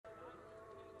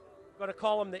going to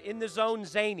call them the In the Zone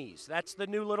Zanies. That's the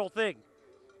new little thing.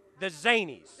 The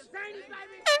Zanies.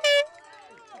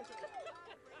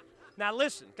 Now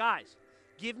listen, guys,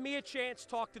 give me a chance to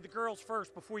talk to the girls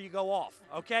first before you go off,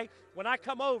 okay? When I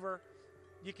come over,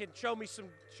 you can show me some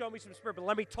spirit, but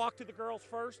let me talk to the girls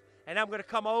first, and I'm going to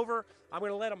come over. I'm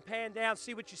going to let them pan down,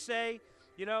 see what you say,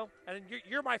 you know. And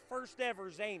you're my first ever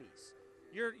Zanies.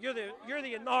 You're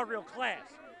the inaugural class.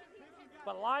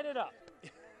 But line it up. I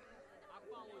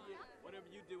follow you. Whatever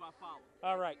you do, I follow.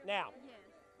 All right, now,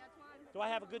 do I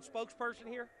have a good spokesperson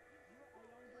here?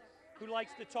 Who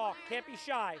likes to talk? Can't be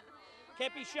shy.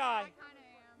 Can't be shy.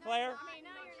 Claire? I mean, no,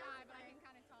 you're shy, but I can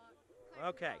kind of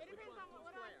talk. Okay. It depends on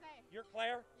what do I say. You're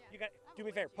Claire? Yeah. You got. Do me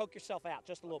a favor. Poke yourself out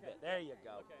just a little bit. There you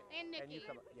go. Okay. And Nikki. And you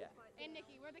come up. Yeah. And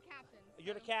Nikki, we're the captains.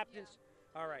 You're the so, captains?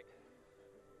 All right.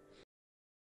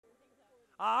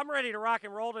 I'm ready to rock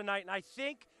and roll tonight, and I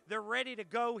think they're ready to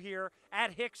go here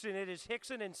at Hixson. It is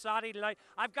Hixson and Soddy tonight.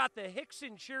 I've got the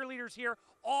Hixson Cheerleaders here,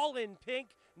 all in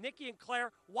pink. Nikki and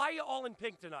Claire, why are you all in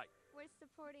pink tonight? We're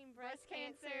supporting breast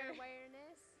cancer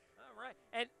awareness. All right.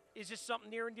 And is this something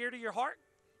near and dear to your heart?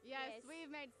 Yes, Yes.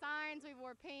 we've made signs. We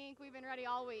wore pink. We've been ready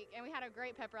all week, and we had a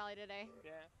great pep rally today.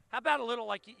 Yeah. How about a little,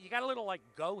 like, you got a little, like,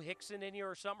 Go Hixson in you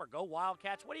or something, or Go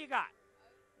Wildcats? What do you got?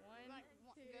 1,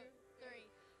 2, 3.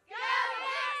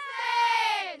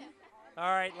 All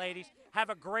right, ladies, have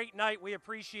a great night. We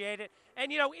appreciate it.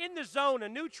 And, you know, in the zone, a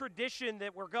new tradition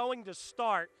that we're going to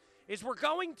start is we're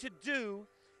going to do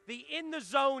the In the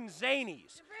Zone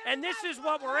Zanies. And this is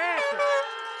what we're after.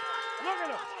 Look at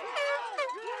them.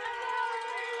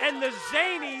 And the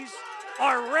Zanies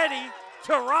are ready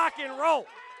to rock and roll.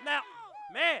 Now,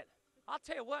 man, I'll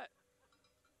tell you what.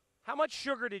 How much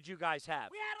sugar did you guys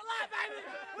have? We had a lot, baby.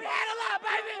 We had a lot,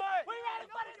 baby. We ready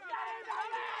for this game,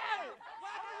 baby.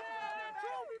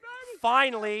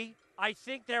 Finally, I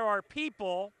think there are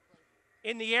people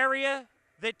in the area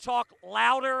that talk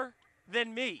louder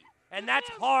than me, and that's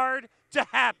hard to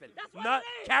happen.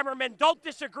 Cameramen, don't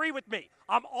disagree with me.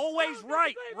 I'm always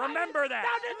right. Remember that.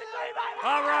 Don't disagree, baby.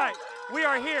 All right, we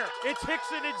are here. It's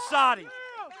Hixson and Soddy.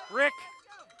 Rick,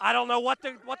 I don't know what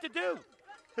to do.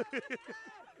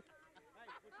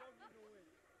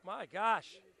 My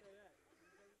gosh.